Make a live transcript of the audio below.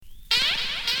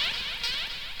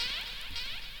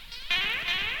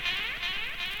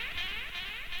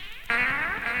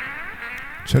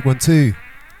Check 1 2.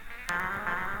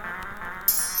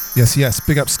 Yes, yes.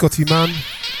 Big up Scotty Man.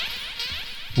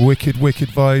 Wicked, wicked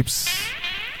vibes.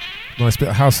 Nice bit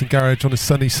of house and garage on a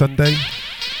sunny Sunday.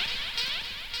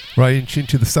 Right in tune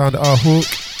to the sound of our Hawk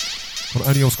on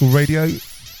Only Old School Radio. Just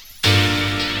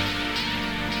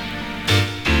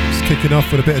kicking off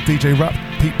with a bit of DJ Rap,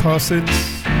 Pete Parsons.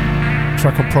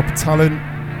 Track on Proper Talent.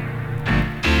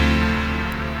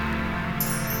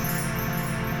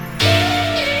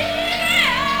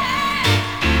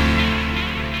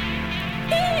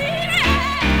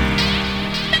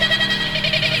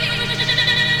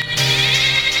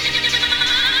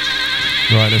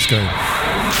 Right, let's go.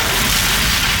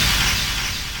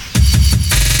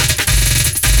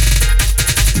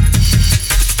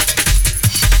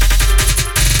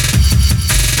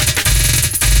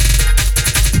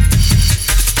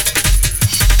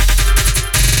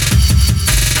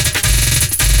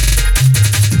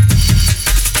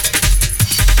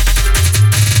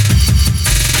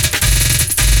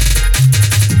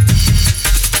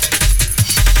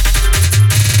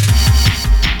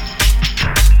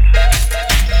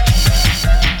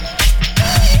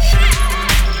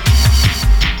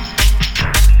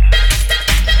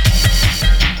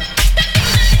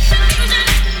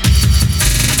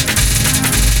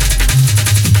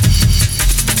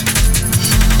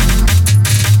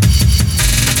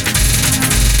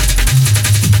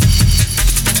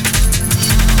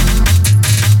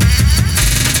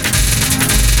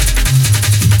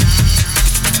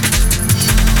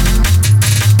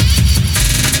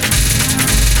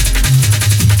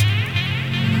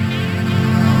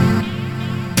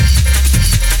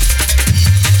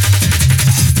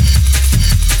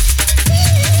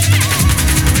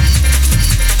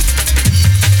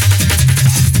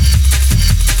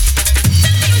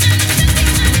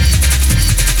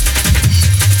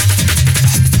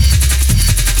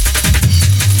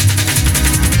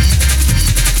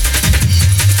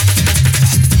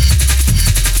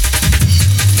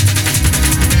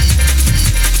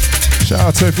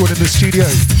 To everyone in the studio.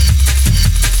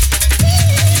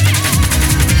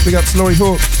 Big up to Laurie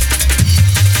Hawk.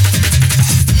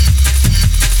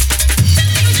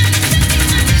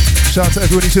 Shout out to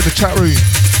everyone who's in the chat room.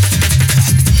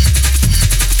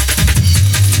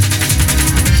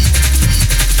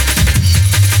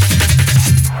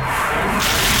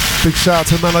 Big shout out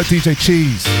to a man like DJ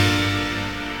Cheese.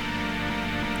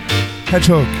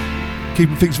 Hedgehog,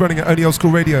 keeping things running at Only Old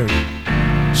School Radio.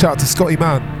 Shout out to Scotty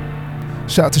Man.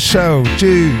 Shout out to Shell,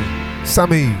 Jew,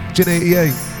 Sammy,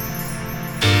 Gin88.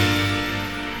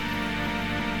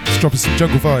 Let's drop us some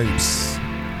jungle vibes.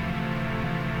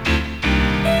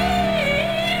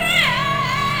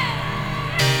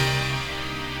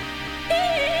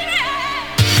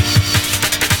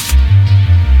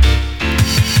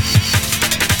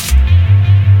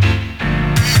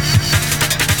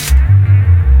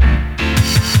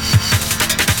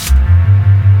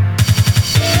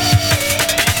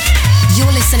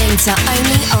 To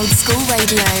Only Old School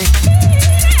Radio.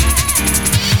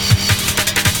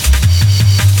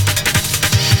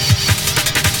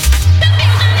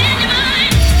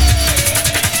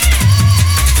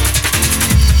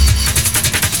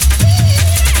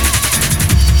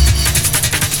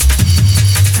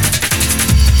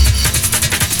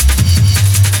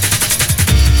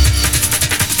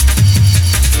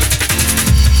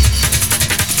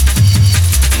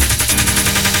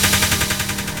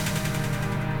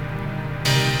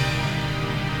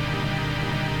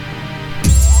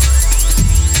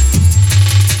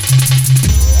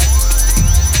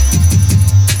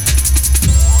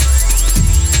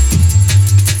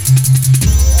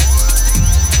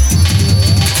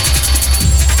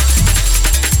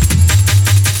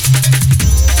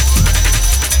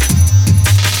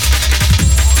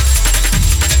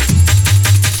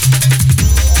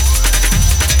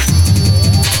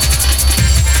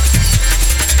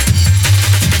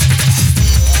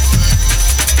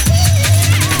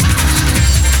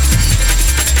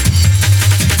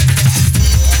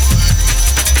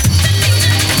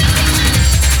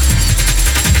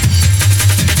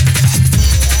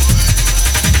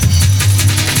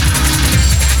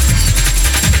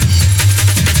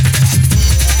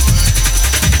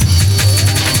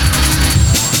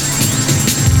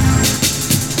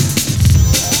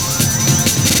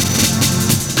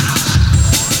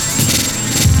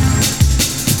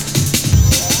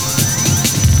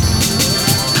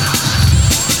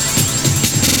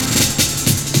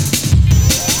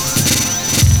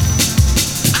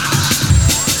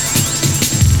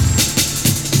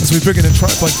 We bring in a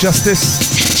track by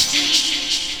Justice.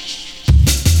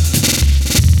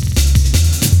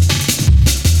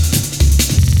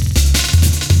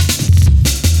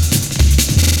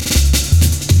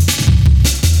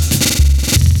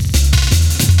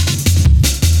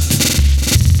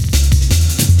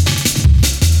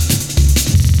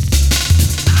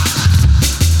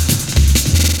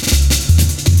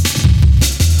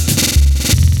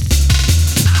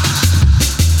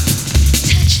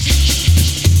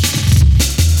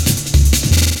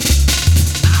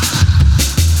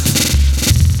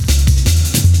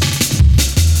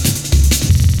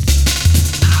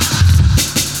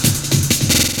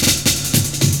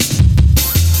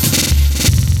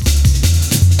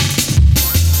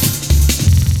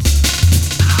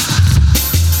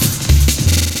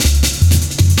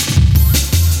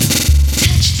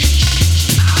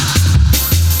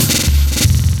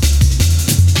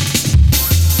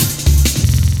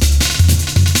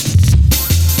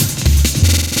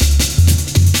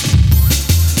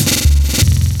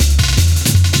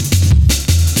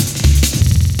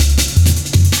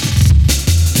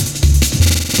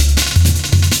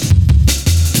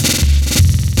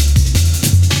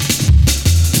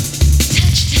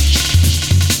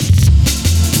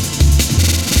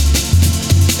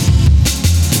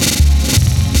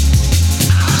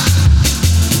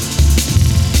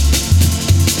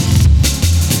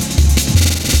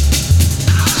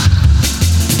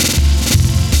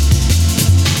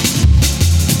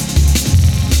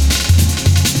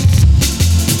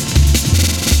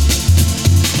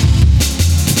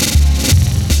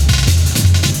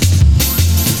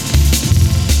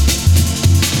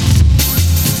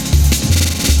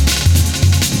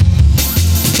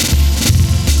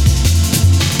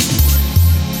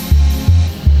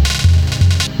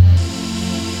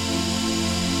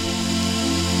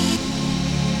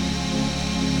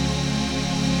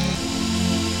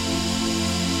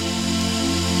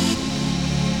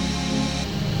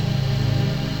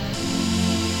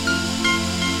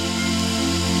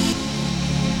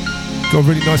 Got a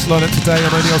really nice lineup today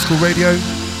on Only Old School Radio.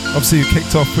 Obviously, we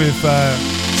kicked off with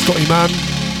Scotty Mann.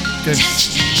 Again,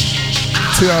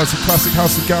 2 hours of classic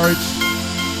house and garage.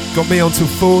 Got me on till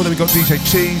 4, then we got DJ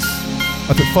Cheese.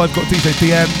 Up at 5 got DJ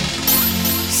DM.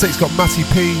 6 got Matty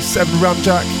P, 7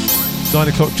 Ramjack. 9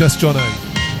 o'clock Just Jono.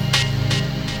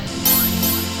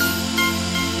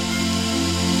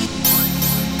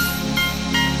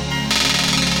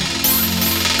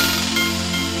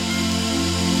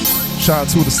 Shout out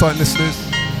to all the silent listeners.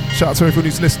 Shout out to everyone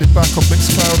who's listening back on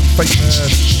Mixcloud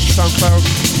and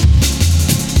SoundCloud.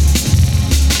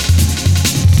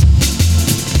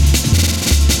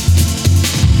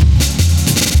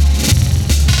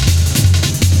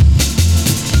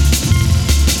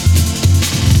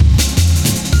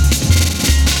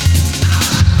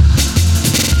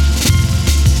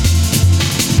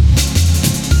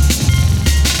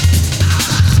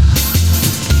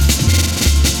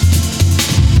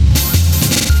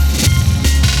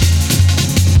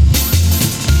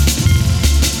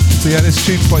 So yeah, this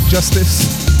tune's by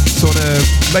Justice. It's on a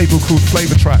label called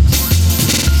Flavor Tracks.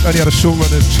 It's only had a short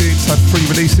run of tunes, had 3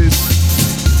 releases.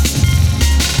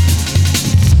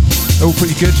 They're all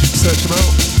pretty good, you can search them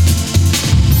out.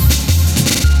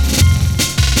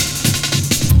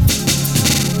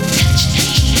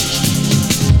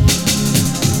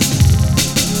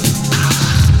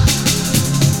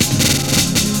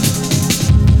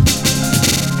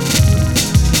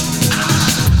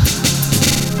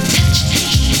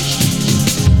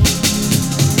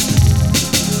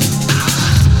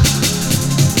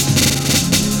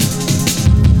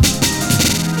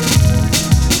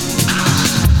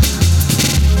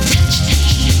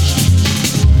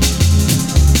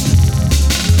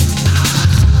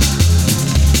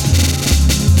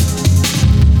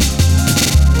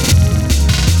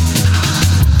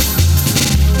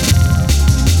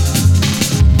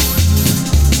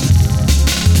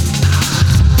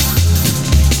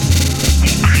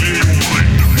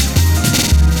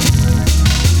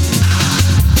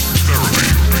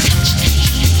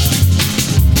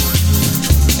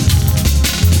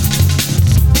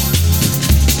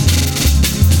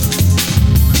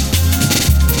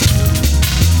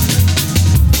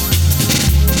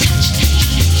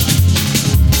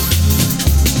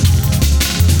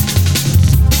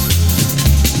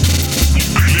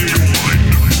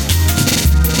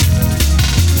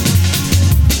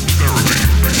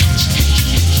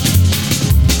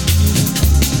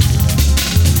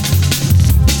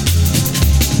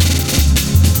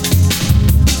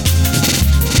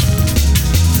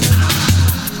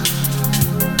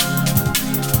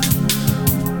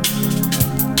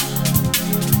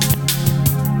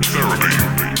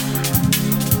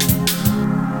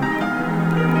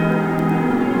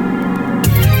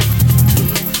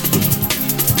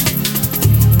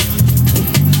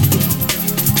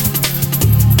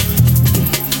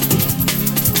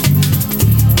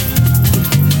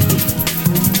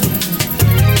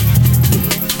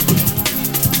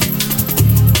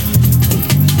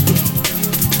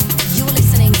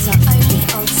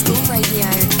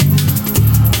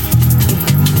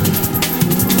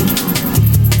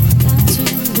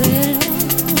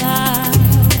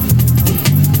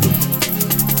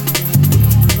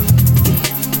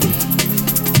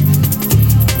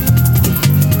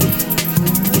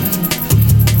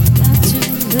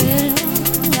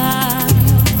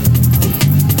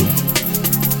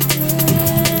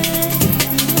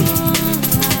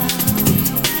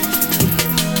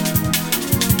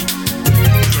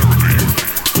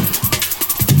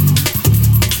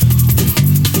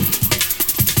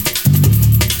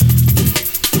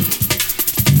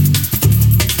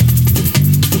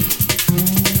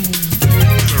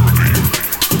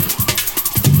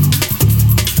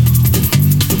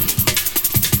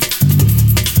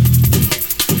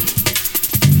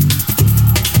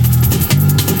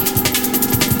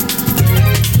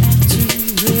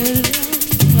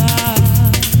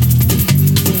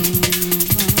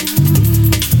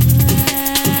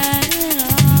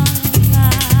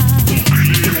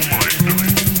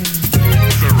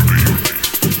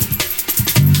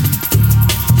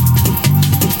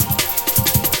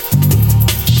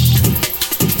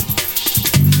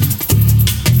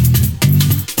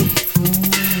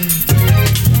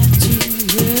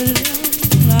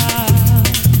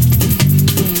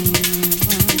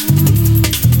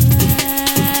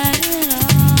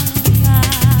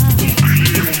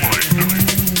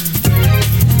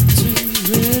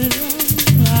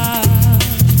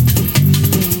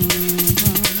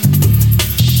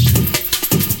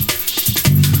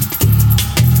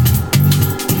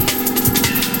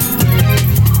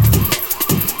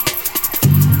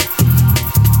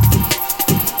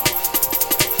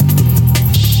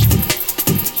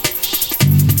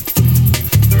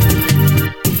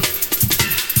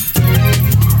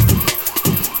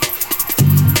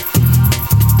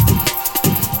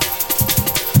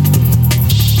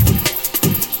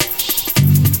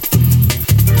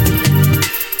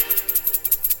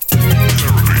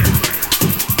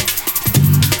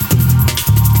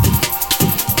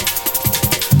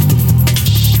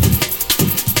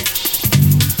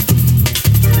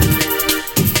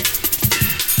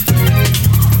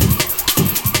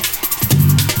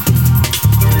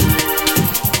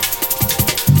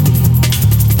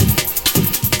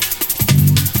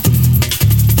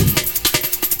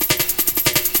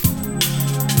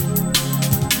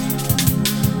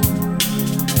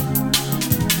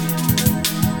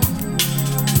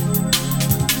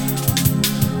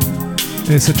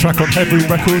 It's a track on Headroom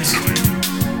Records.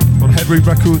 On Headroom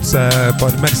Records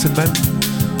by the Medicine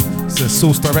Men. It's a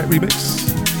Source Direct remix.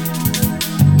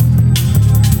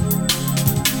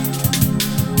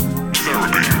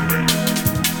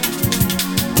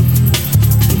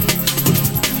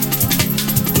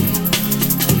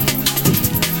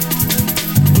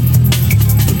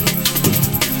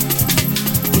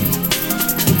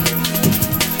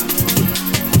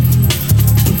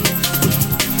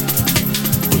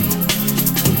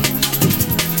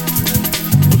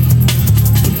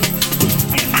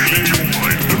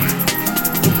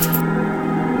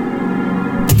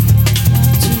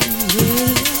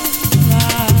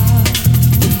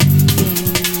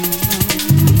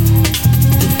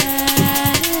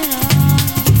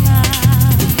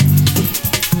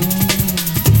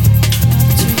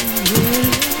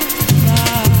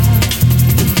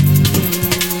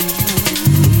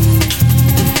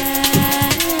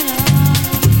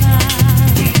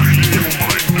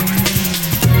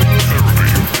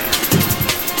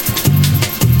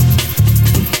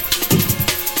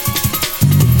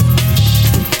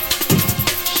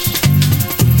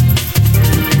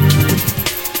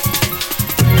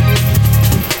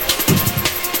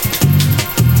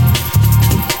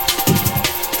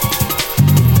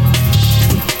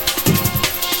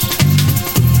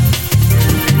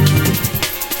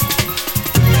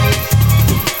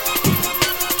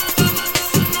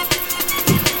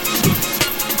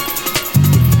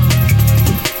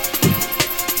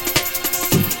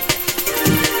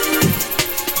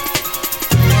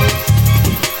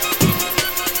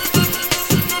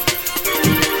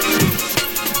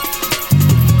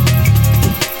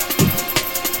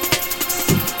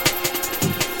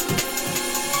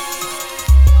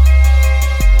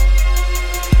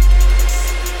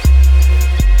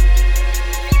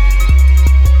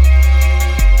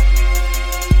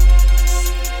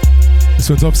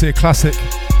 It's obviously a classic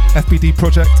FBD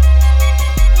project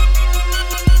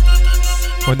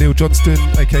by Neil Johnston,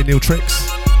 aka Neil Tricks.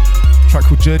 A track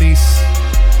called Journeys.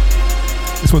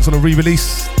 This one's on a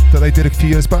re-release that they did a few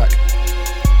years back.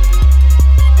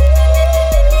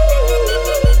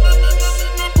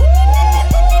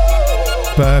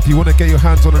 But if you want to get your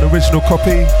hands on an original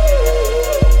copy,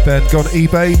 then go on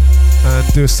eBay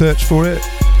and do a search for it.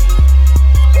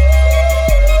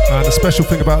 And the special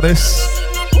thing about this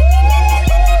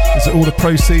is that all the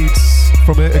proceeds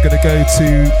from it are going to go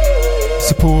to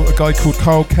support a guy called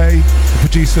Carl Kay, a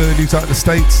producer who lives out in the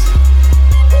States.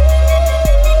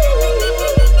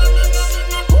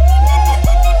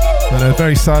 And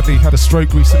very sadly had a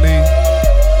stroke recently,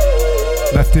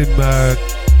 left him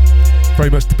very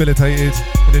much debilitated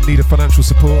and in need of financial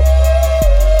support.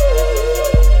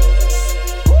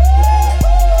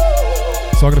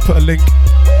 So I'm going to put a link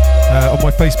on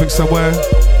my Facebook somewhere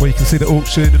where you can see the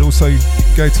auction, and also you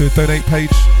can go to a donate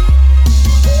page.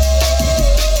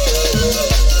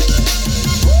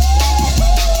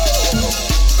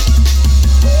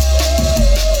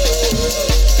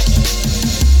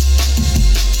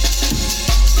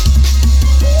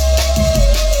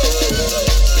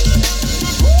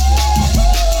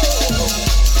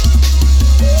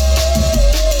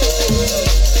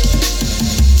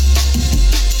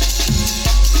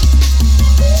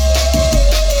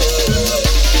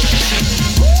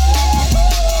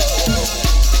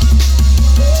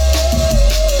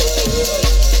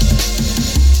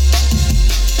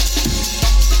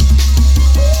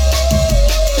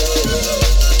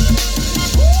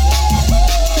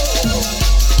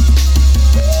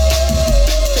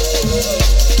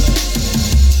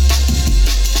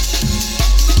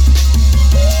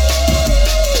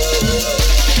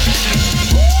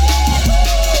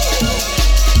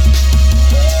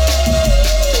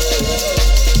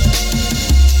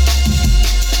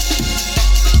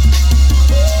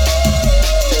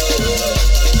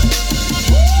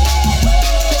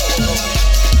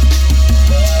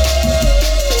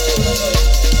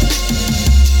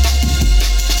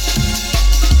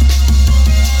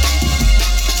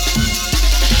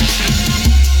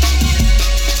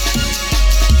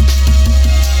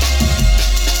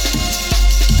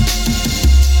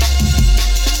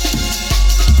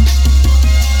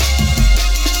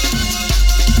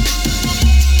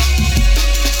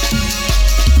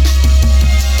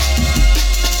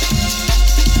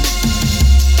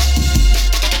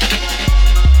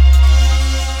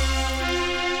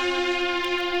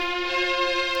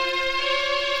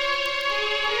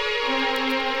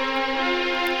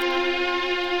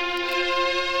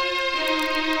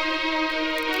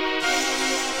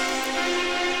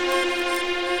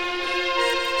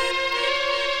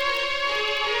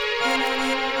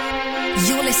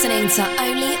 You're listening to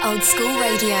Only Old School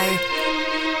Radio.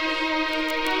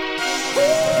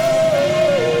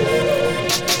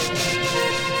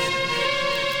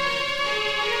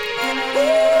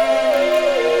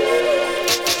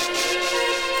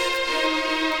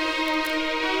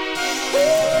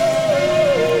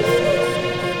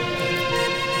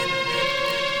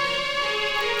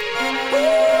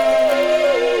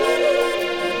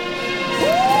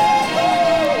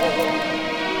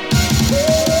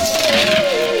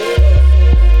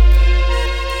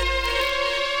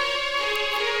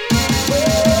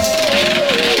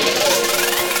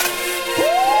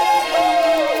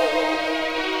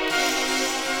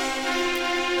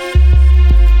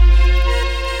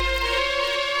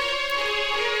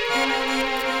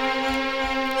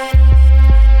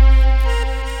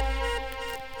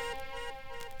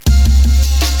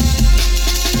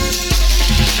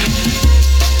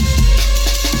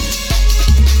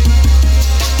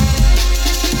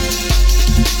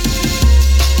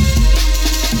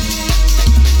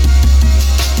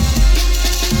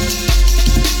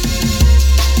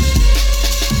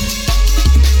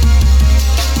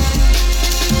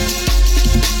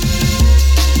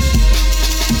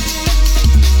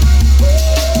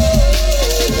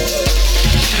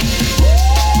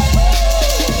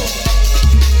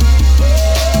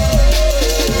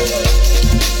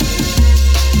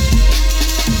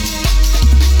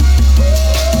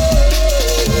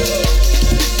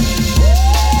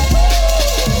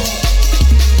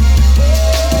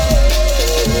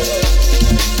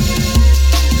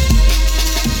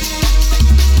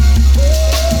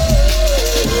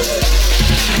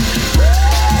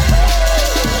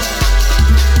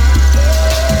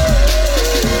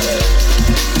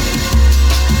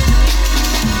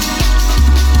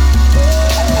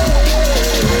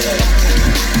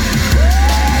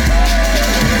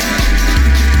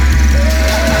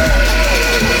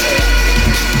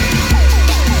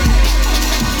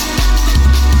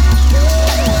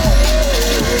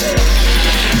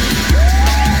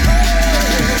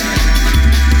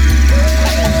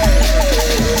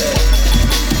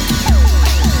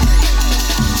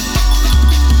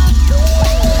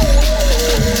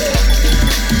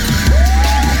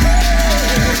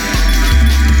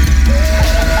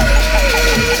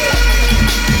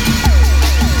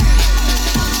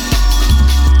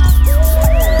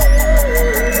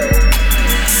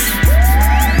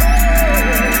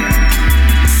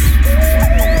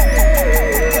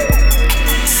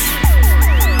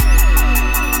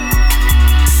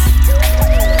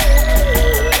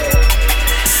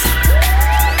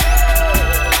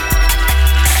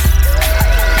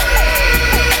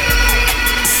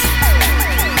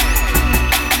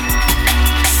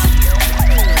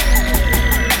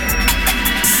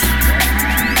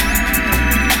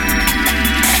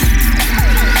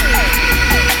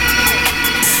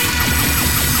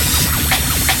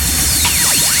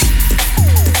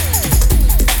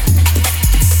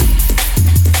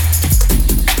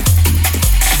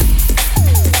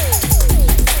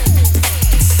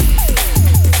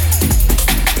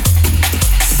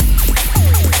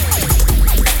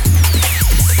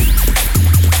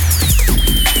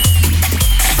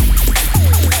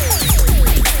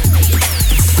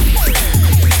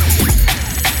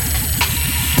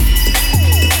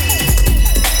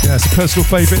 Personal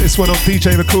favourite, this one on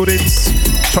DJ Recordings,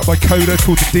 track by Coda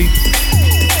called The Deep,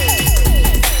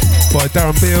 by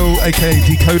Darren Beale, aka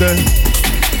Decoder,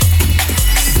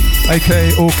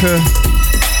 aka Orca,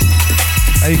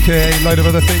 aka a load of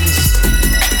other things.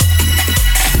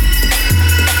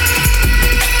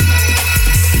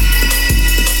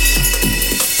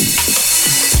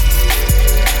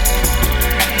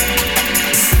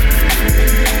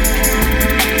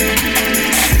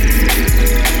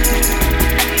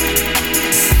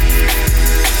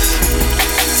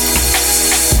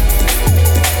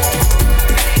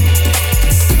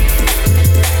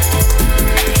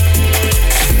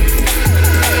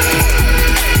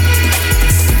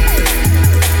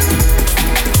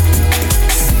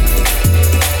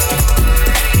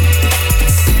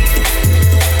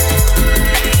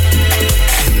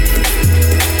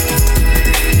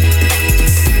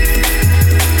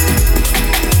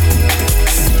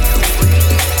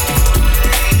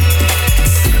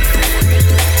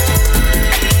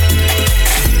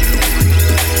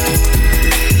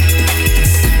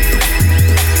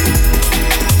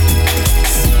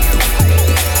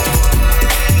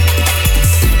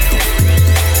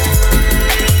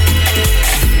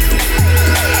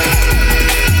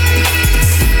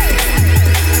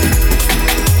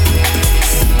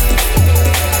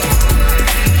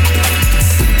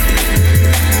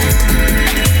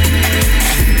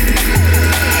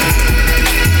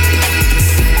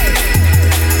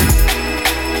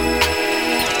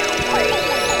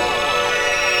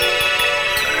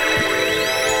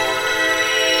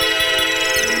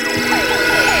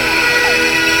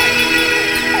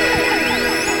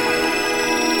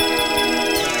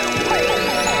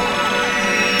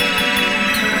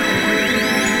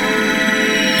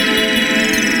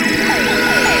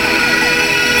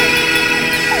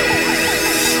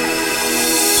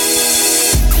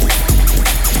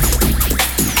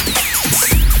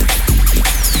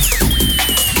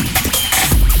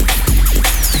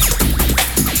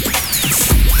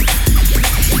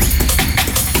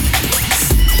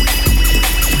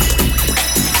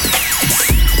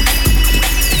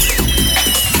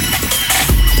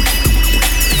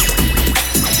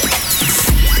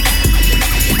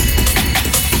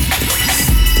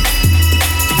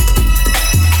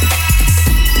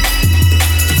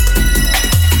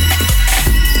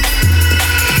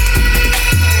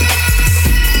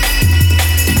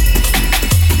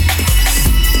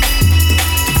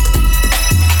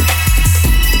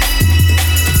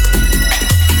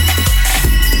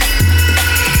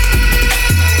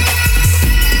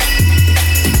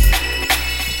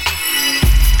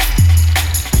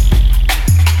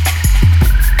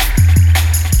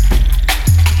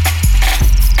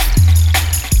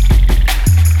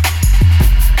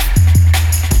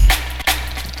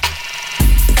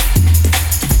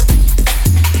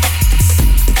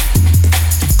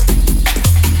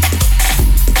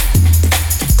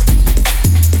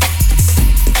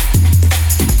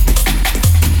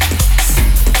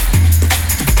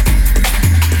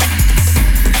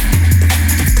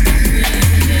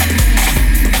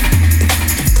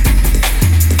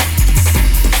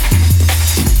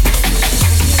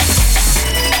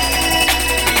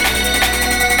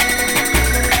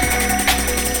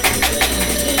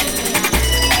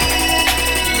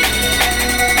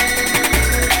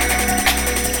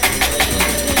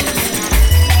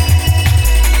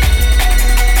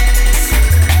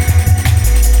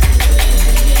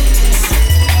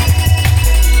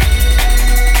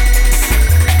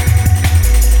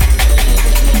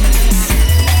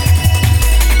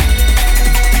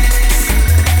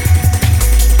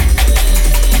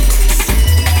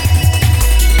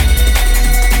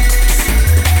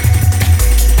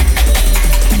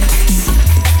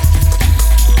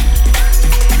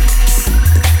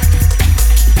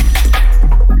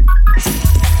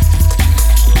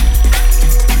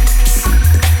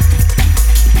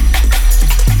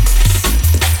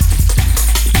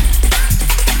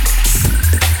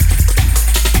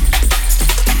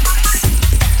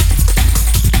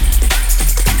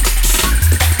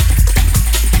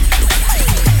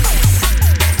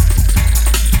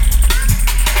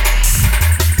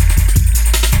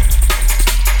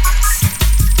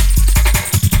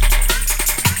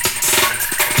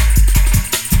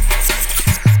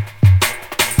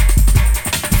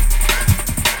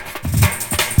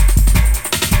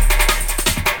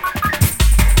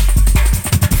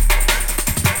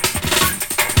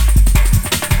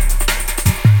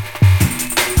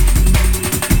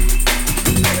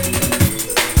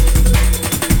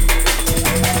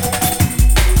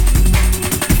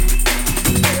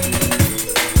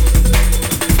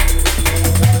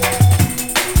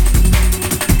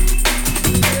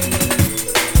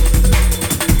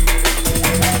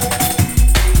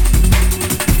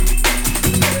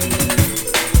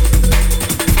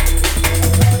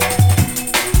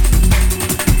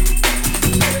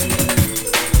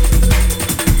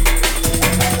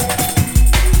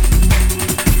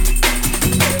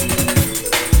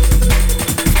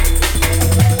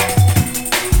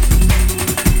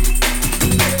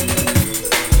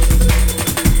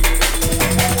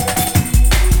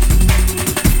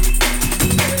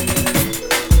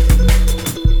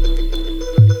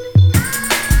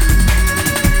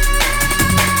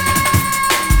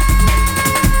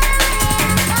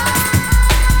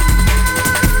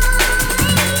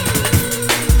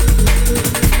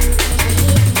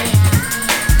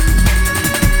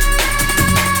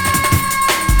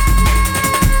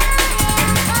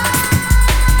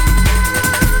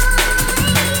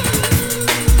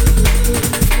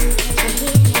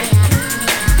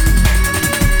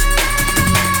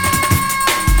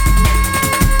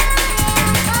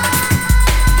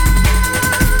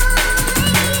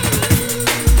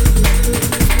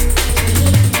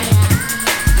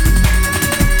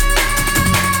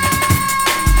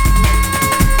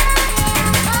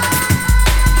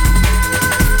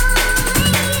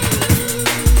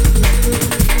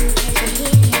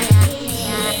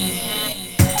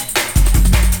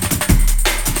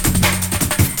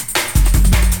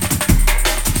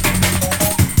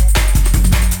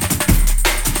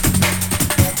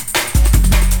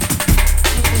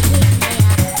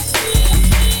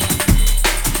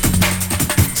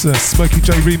 It's a Smokey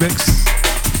J remix.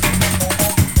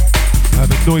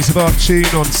 The Noise of Art tune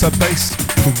on sub bass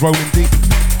called Rolling Deep.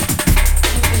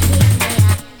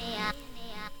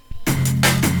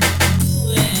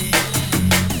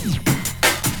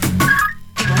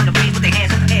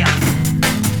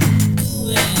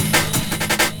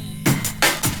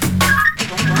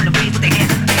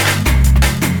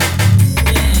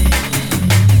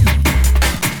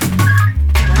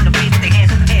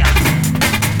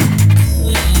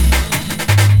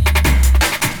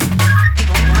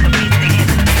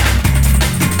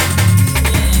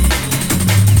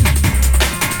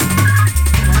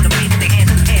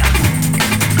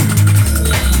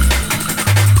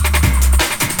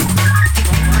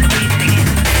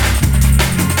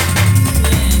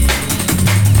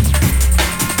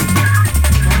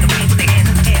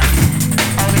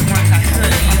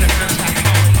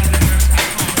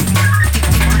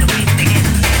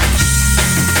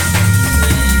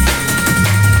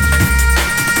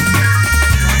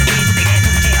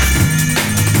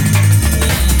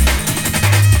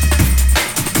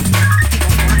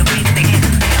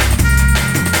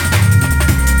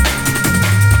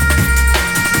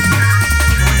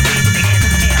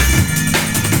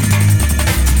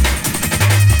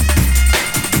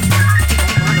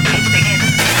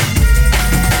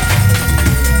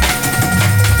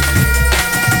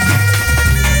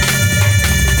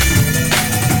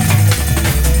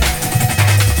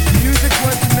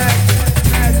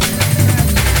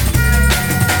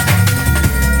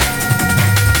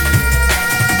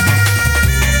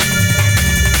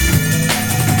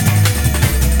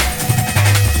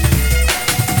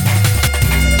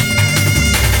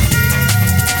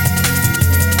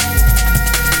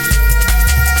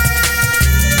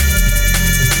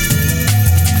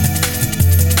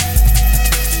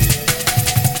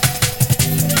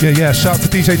 Yeah, shout out to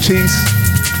DJ Cheese.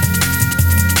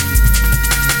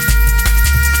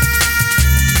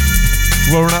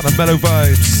 Rolling out the mellow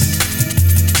vibes.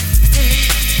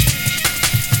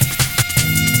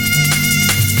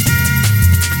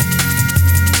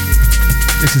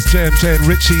 This is JMJ and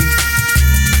Richie.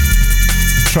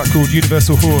 Track called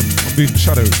Universal Horn on Moon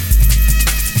Shadow.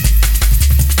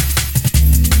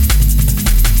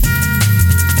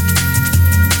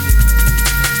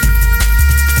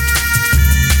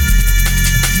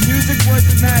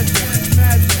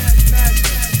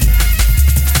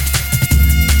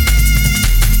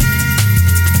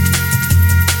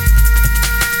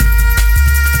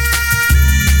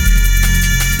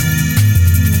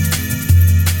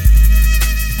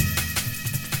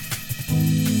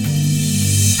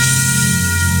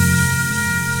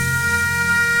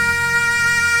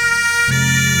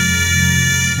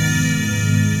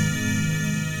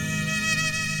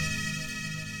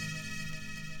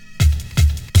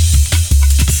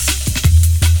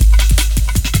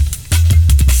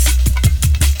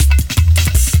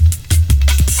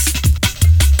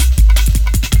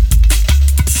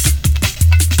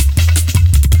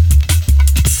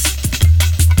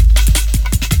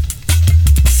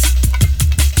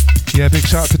 Yeah, big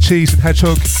shout out to Cheese and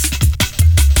Hedgehog.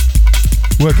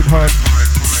 Working hard.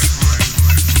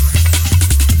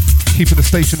 Keeping the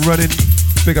station running.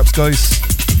 Big ups, guys.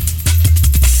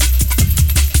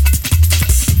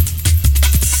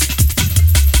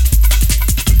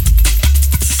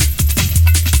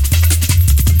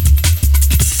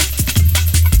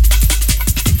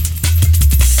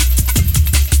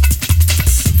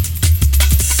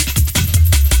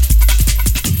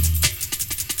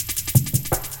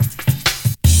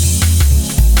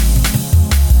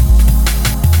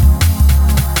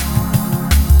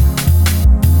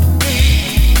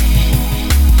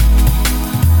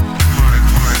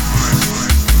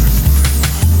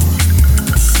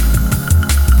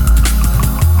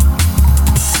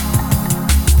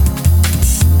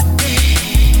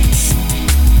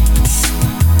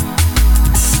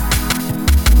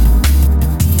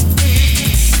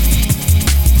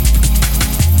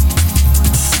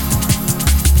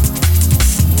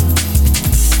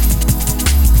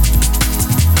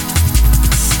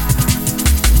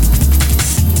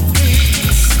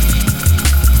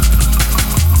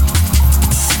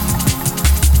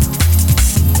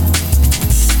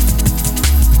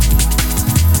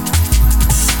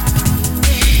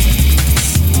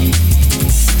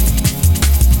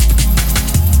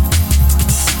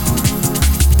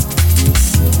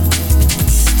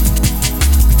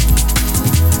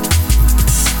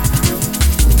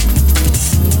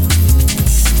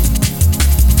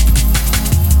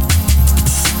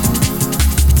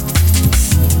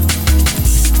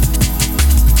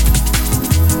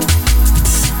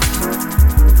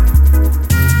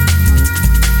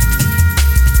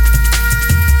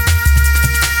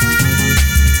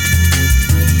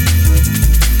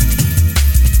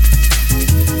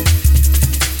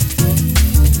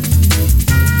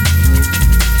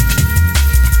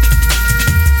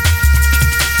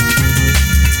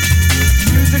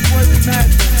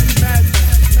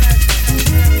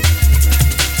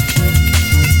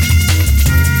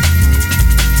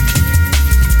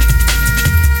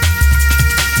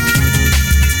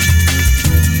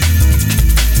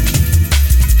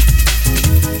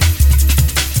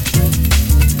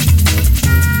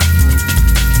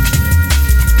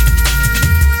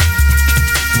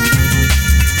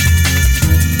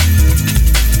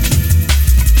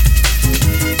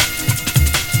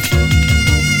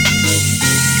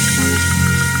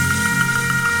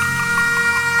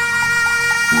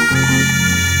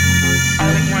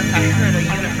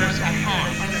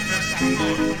 You're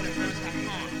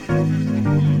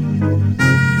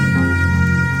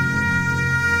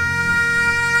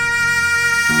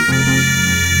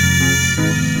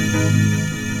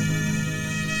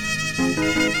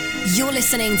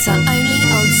listening to Only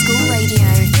Old School Radio.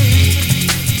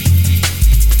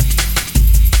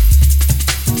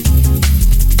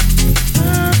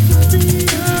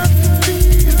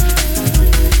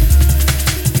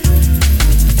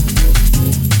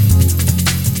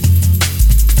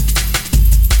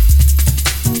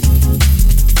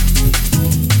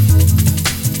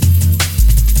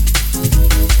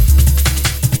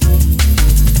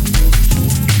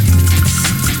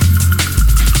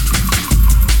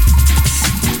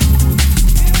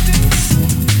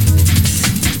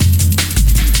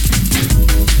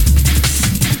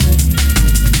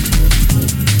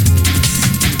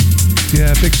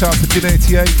 Big shout out to Gin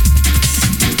 88.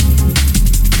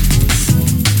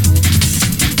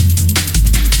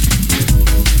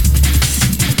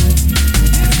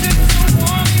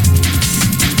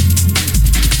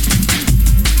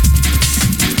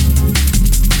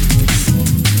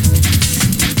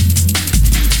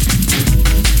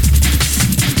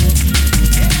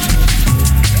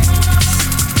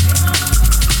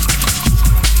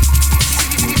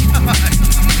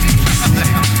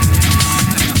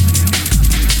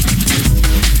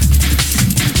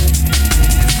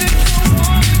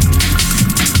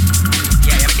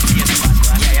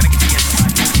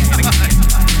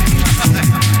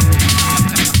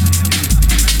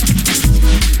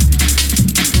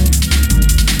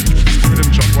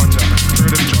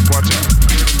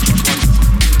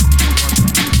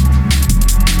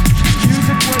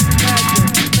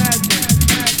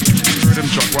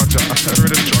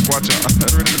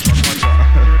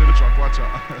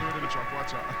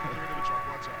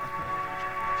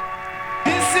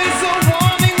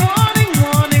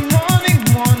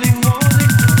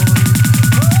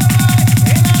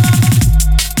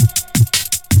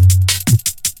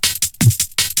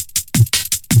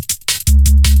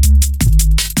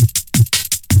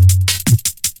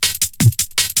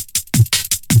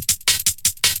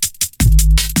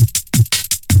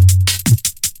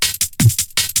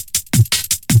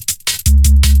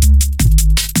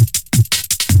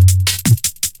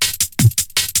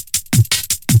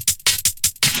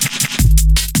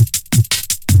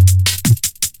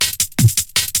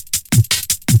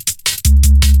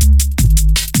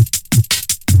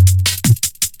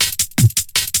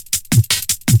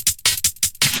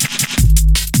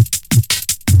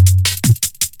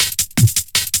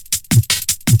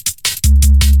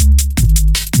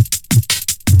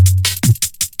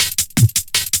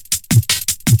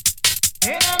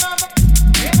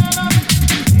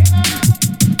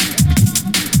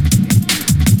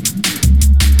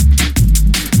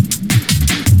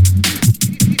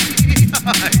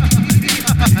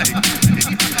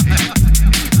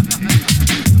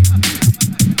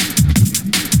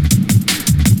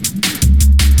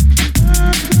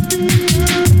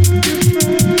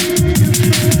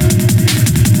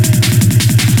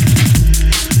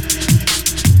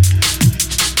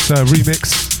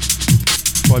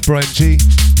 Remix by Brian G.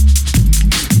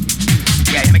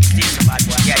 Yeah, you make it taste bad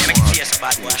boy. Yeah, you make it taste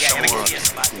bad boy. Yeah, you make it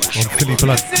taste bad boy. On Philly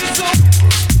Blood.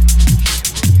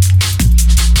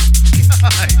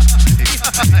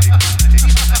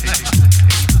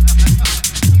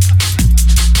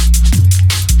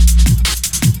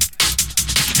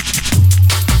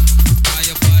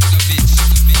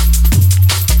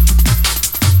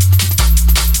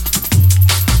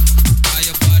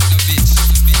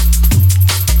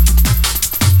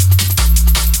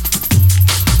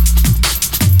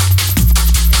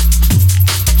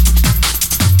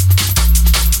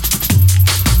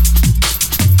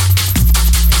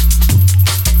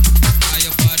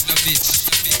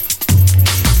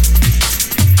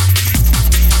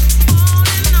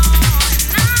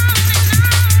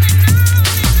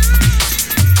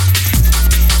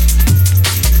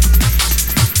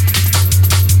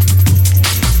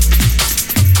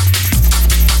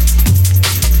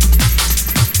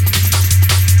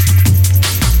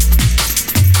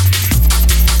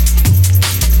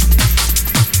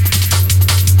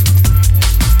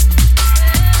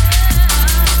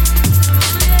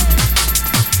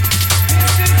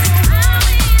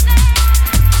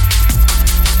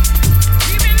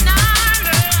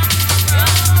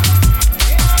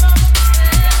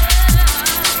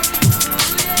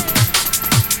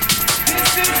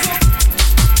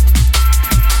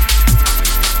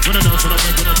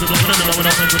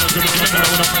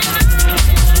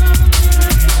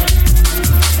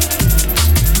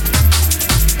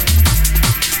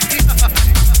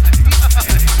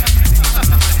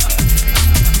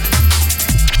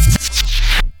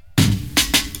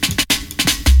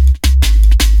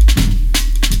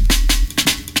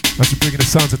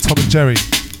 sounds of Tom and Jerry,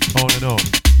 On and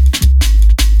On.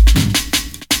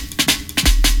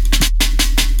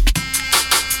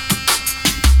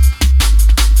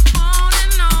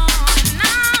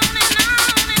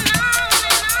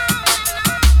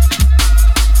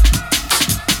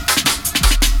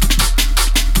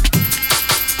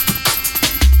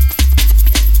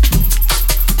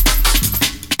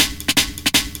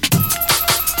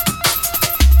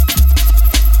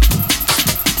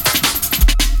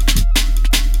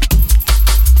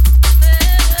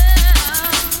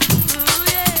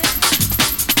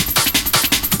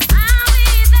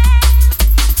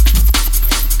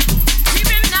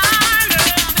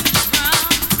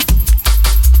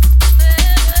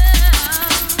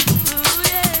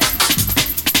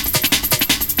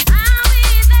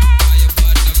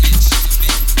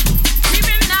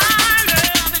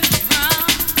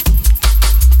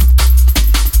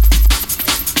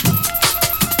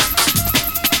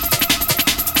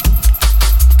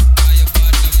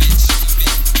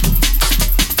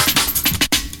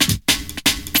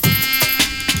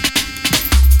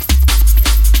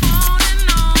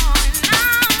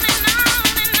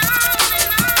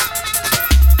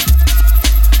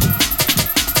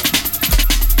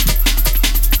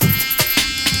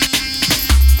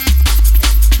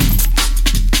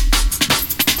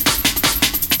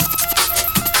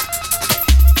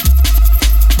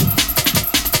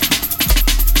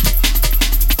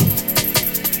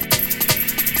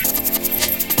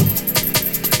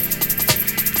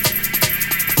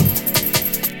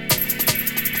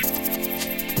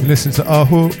 Listen to R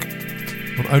Hawk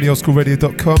on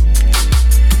onlyoldskoolradio.com.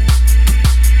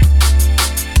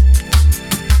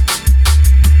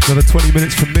 Another 20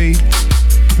 minutes from me,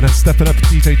 and then stepping up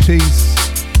DJ Cheese.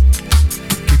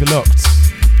 Keep it locked.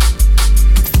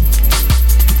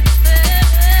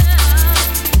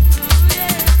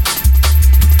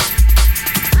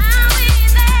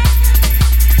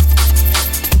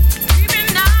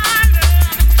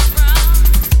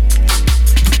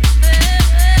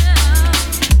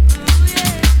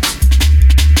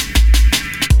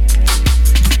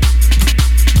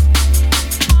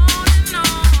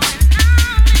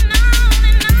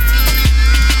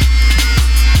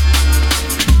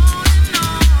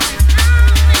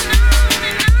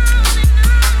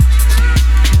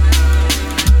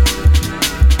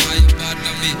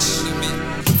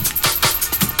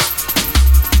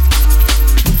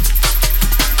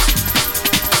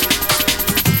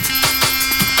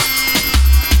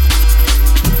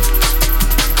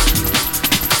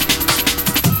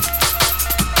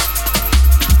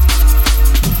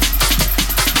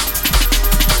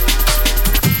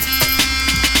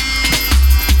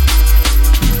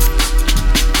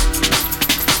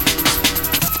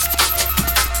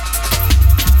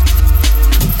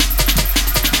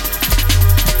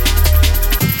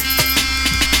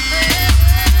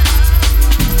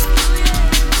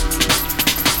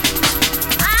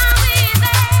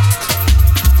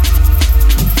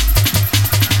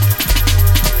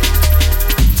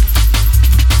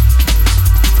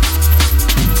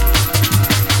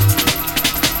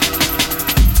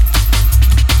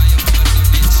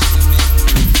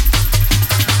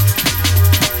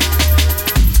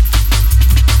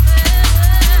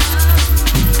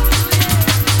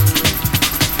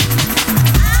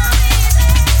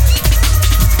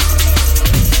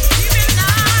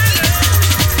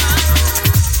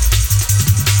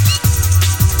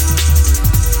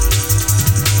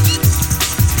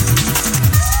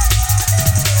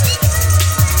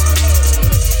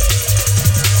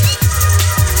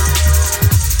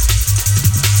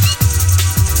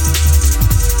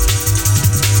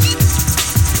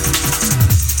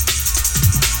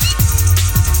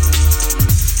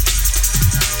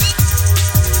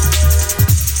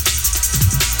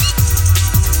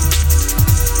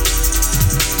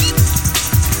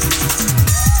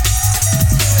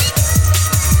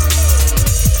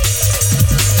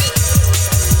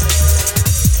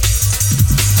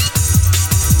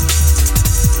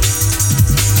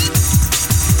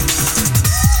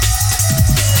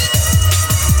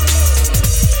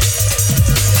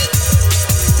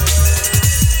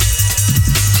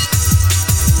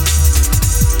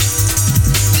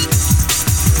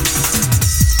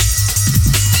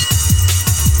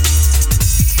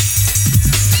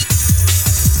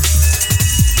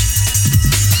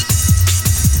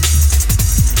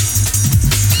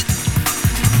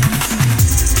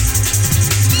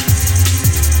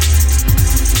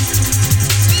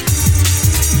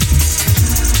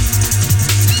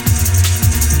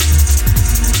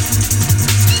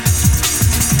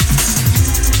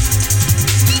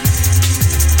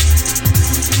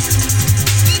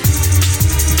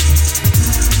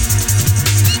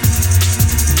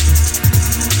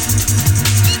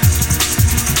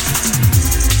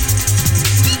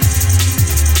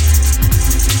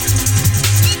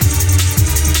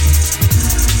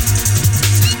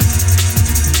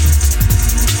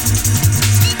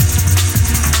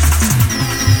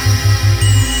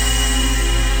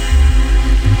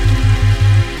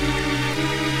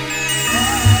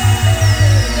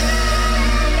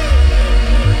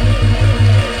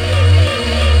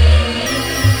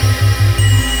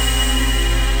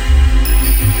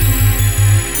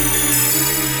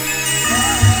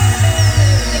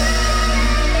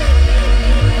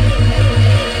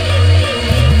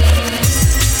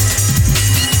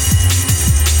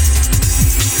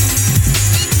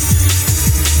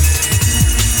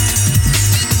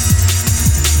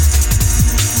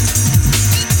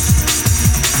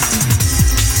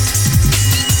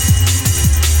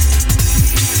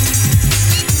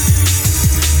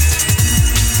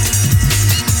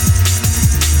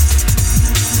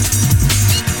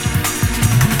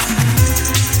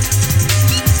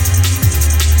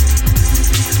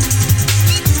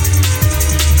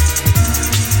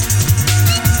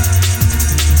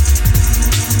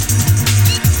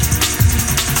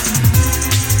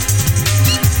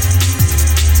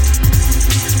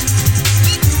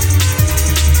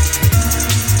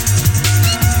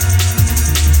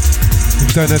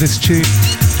 you don't know this tune,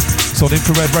 it's on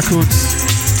Infrared Records.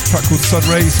 A track called Sun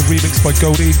Rays, a remix by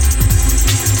Goldie.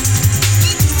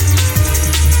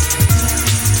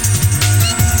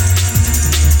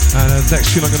 And the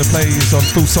next tune I'm going to play is on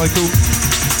Full Cycle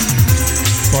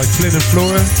by Flynn and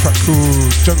Flora, a track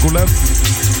called Jungle Love.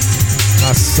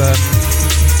 That's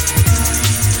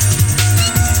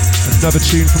another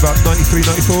tune from about 93,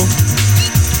 94.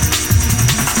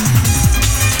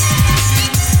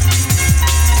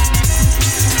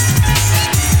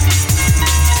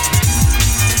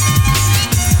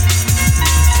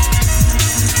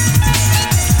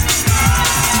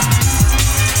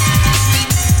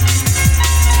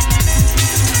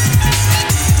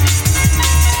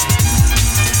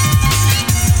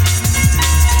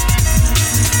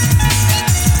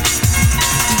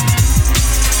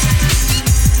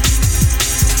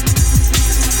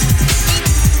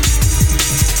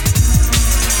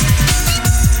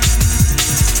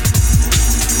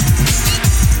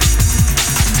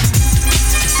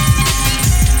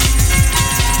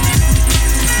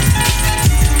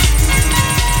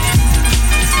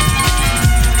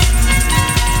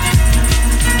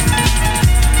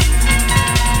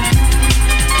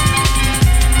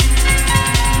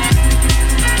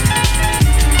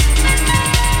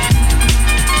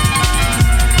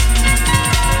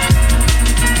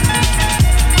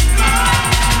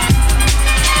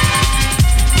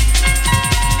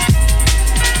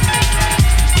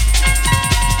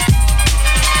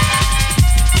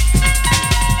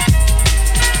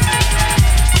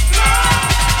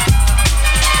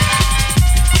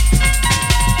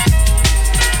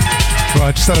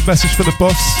 A message for the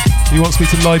boss. He wants me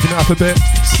to liven it up a bit,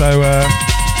 so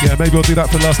yeah, maybe I'll do that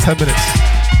for the last 10 minutes.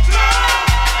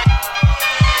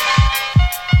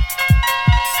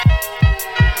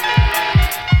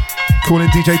 Call in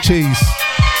DJ Cheese.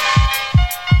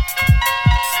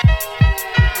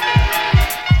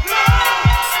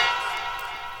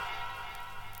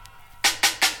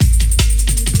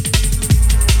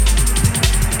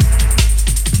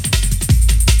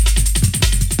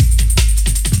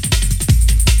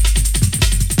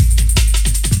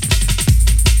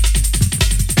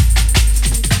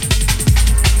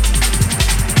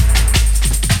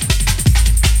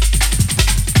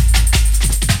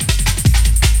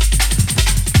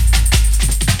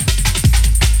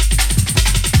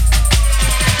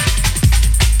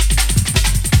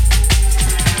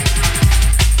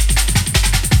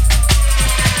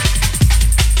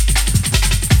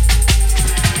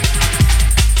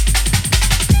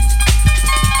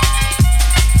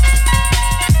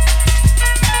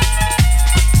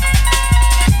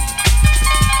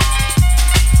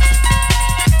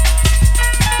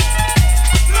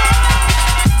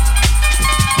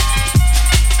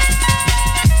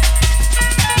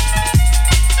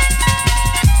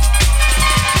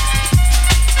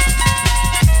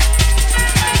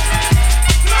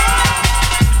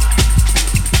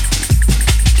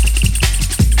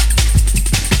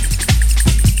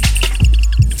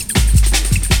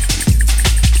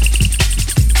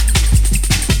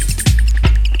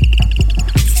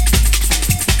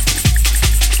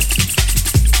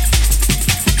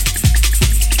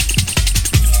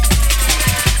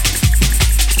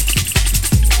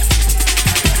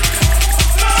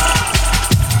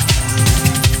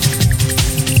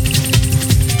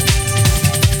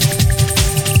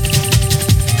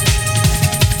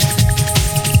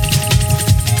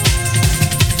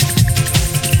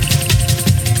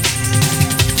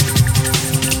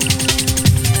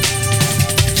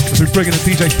 Bringing in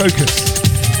DJ Focus.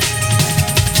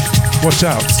 Watch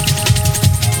out.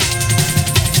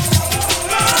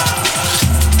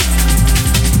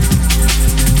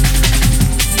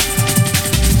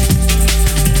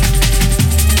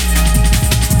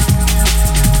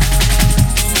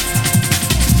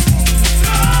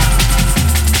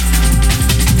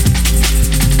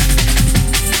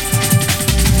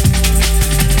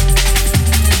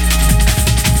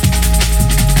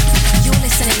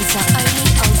 Listening to Only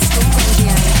Old School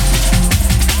Radio.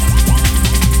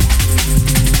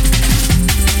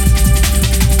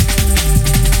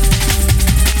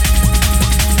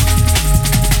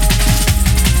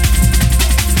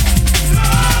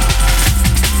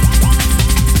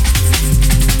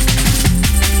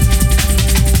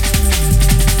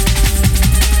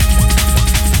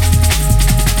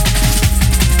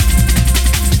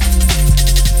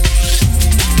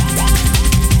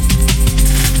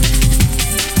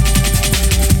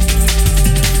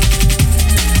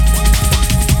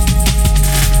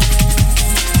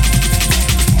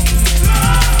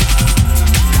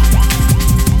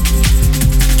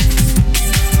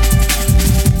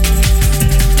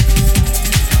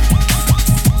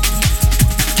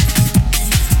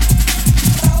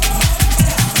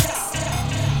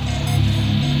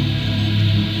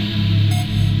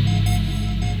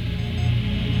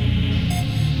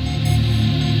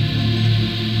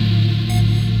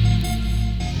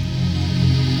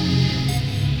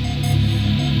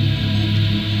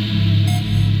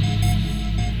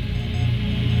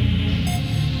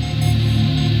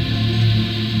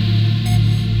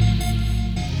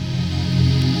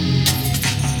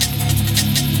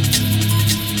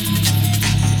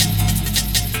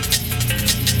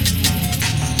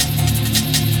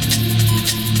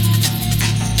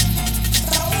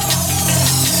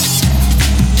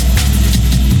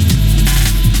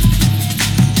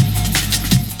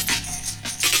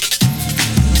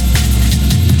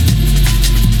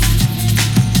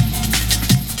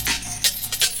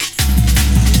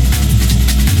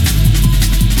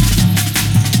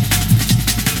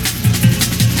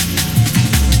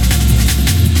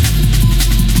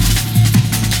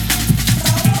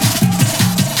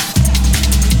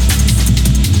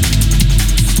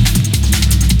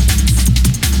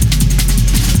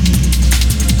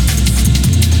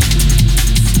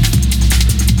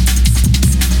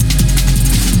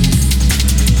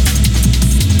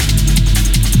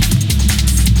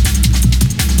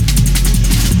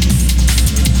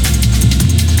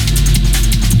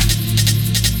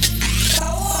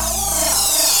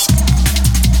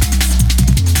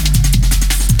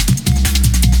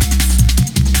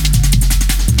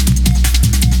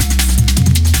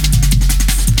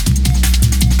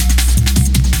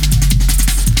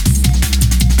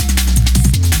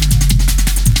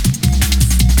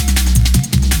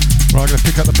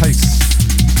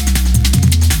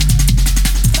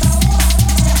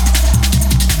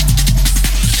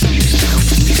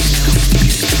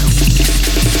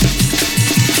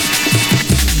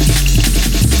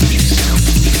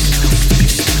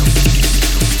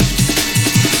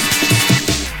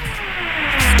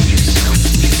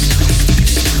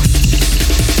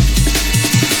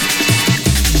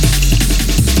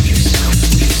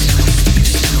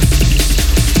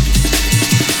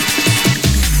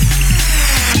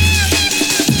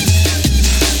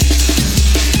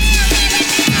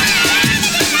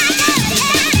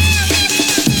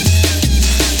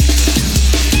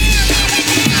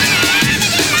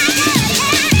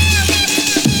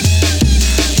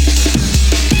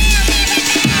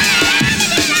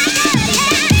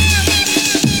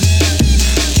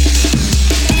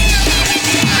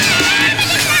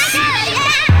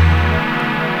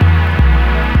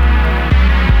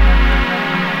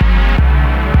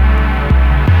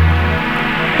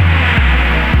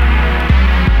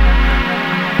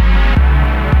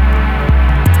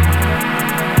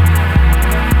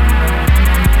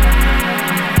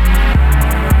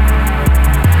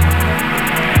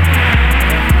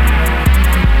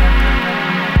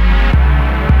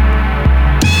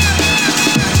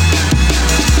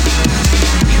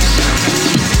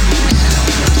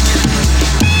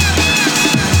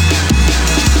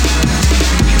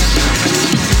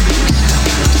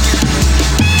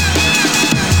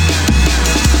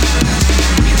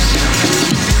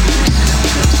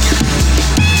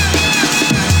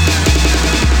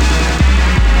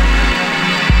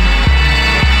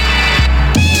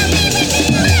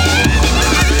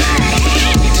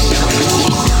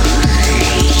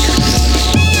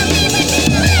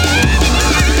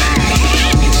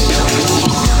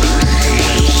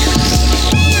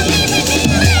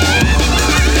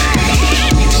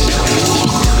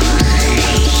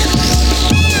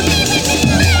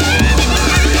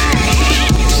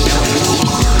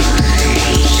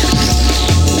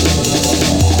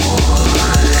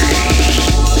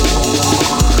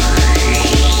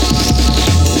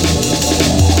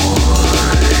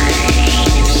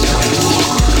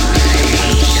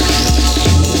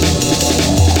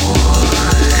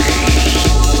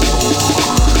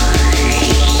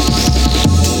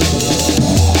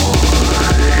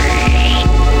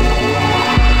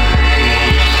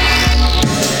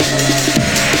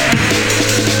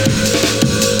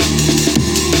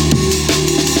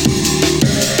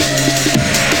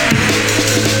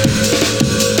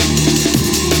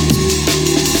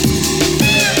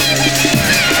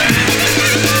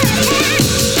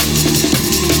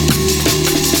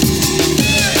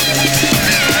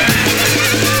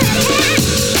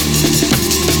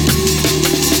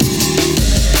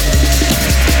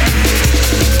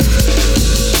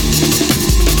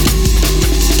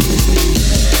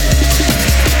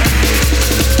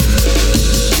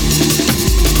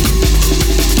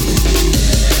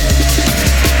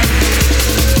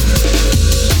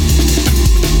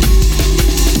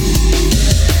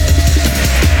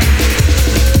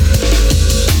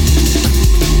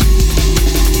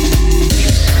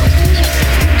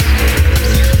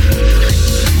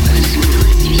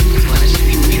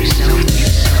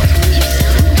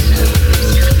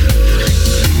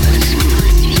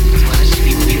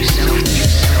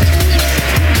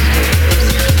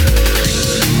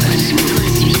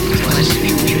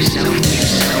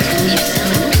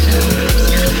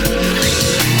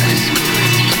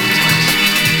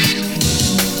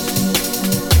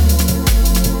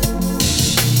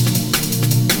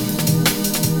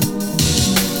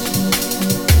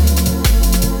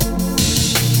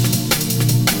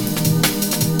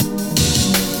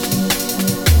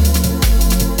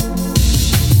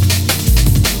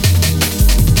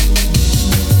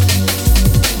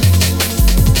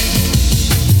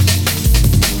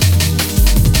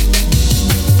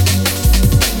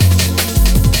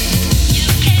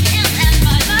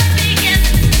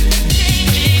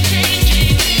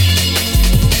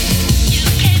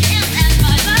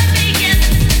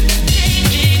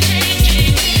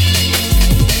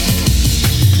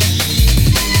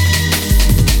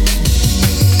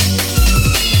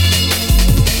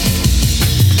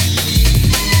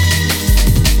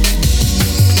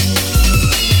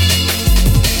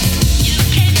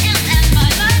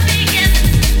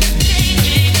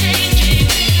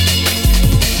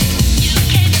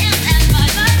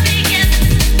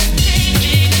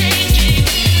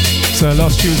 So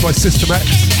last tune was by System X.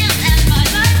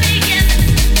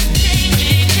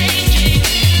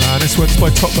 And this one's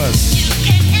by Top Buzz.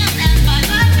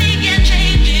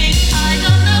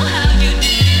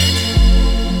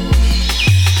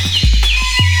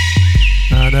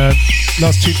 And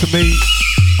last tune for me,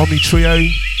 Omni Trio,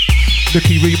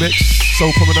 Nookie Remix,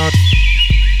 Soul Promenade.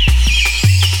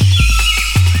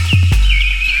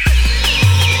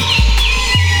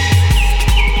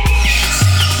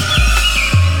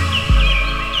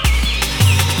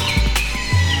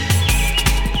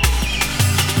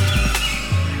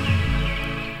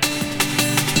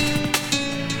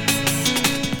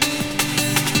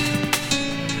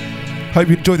 Hope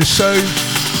you enjoy the show.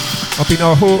 I've been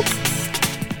our Hawk.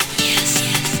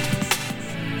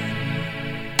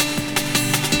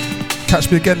 Catch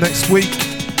me again next week.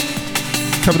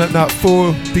 Coming up now at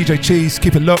 4, DJ Cheese.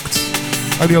 Keep it locked.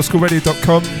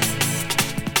 OnlyOldSchoolRadio.com.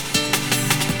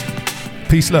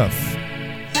 Peace, love.